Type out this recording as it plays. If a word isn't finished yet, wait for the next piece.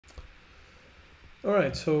All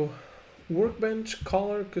right, so workbench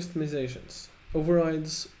color customizations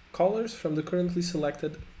overrides colors from the currently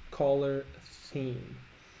selected color theme.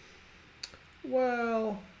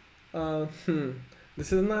 Well,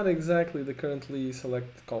 this is not exactly the currently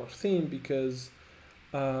selected color theme because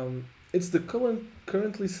it's the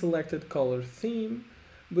currently selected color theme,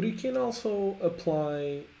 but you can also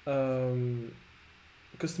apply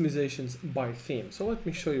customizations by theme. So let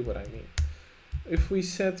me show you what I mean. If we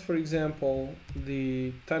set, for example,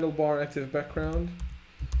 the title bar active background,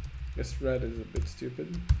 I guess red is a bit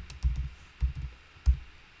stupid.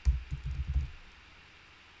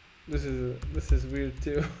 This is weird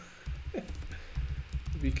too,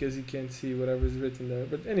 because you can't see whatever is written there.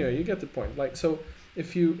 But anyway, you get the point. Like so,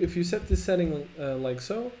 if you set this setting like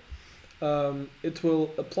so, it will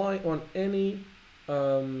apply on any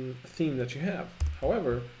theme that you have.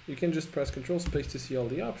 However, you can just press Control Space to see all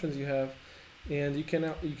the options you have, and you can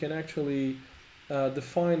actually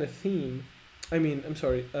define a theme.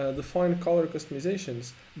 Define color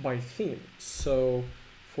customizations by theme. So,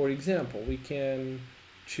 for example, we can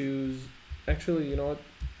choose. Actually, you know what?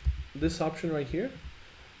 This option right here.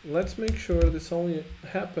 Let's make sure this only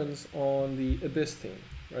happens on the Abyss theme,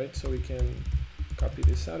 right? So we can copy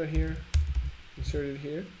this out of here, insert it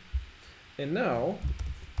here, and now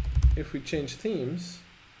if we change themes,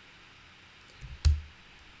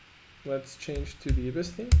 let's change to the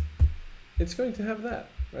Abyss theme, it's going to have that,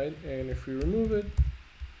 right? And if we remove it,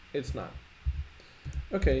 it's not.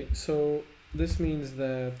 Okay, so this means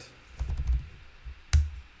that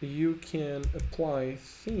you can apply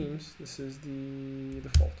themes. This is the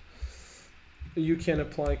default. You can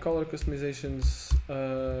apply color customizations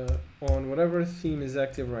on whatever theme is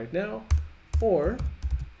active right now, or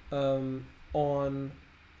on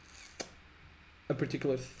a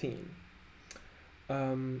particular theme.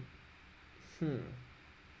 I'm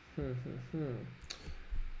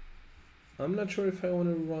not sure if I want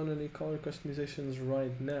to run any color customizations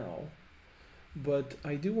right now, but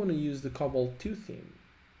I do want to use the Cobalt 2 theme.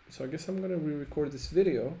 So I guess I'm going to re-record this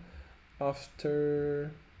video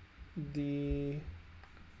after the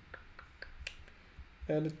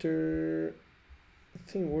editor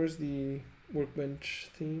thing. Where's the workbench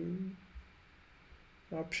theme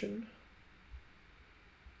option?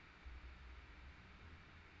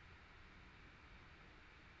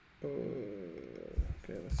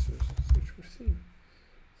 Okay, let's just search for theme.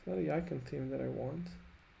 It's not the icon theme that I want.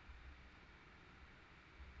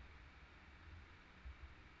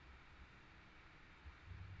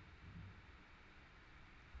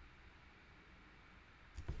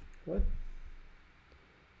 What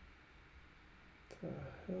the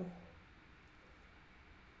hell?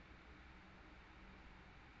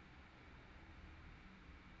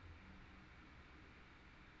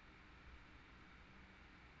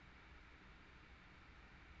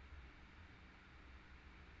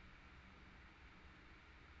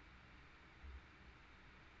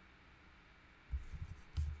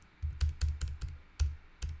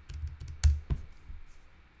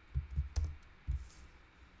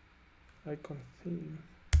 Icon theme.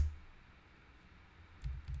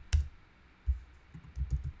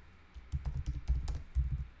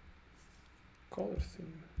 Color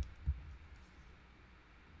theme.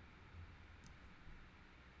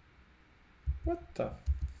 What the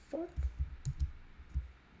fuck?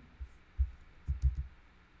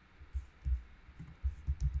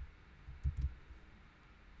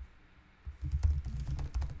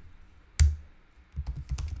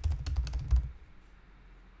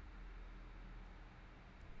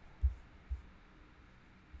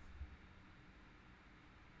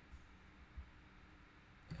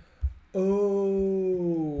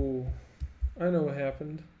 Oh, I know what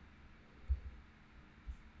happened.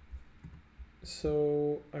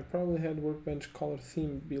 So I probably had workbench color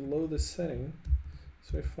theme below the setting.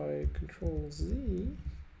 So if I Control Z,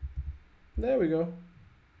 there we go.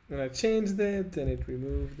 And I changed it and it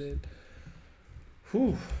removed it.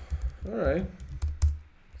 Whew. All right.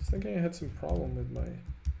 I was thinking I had some problem with my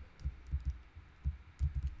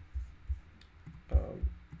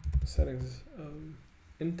settings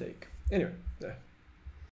intake. Anyway, yeah.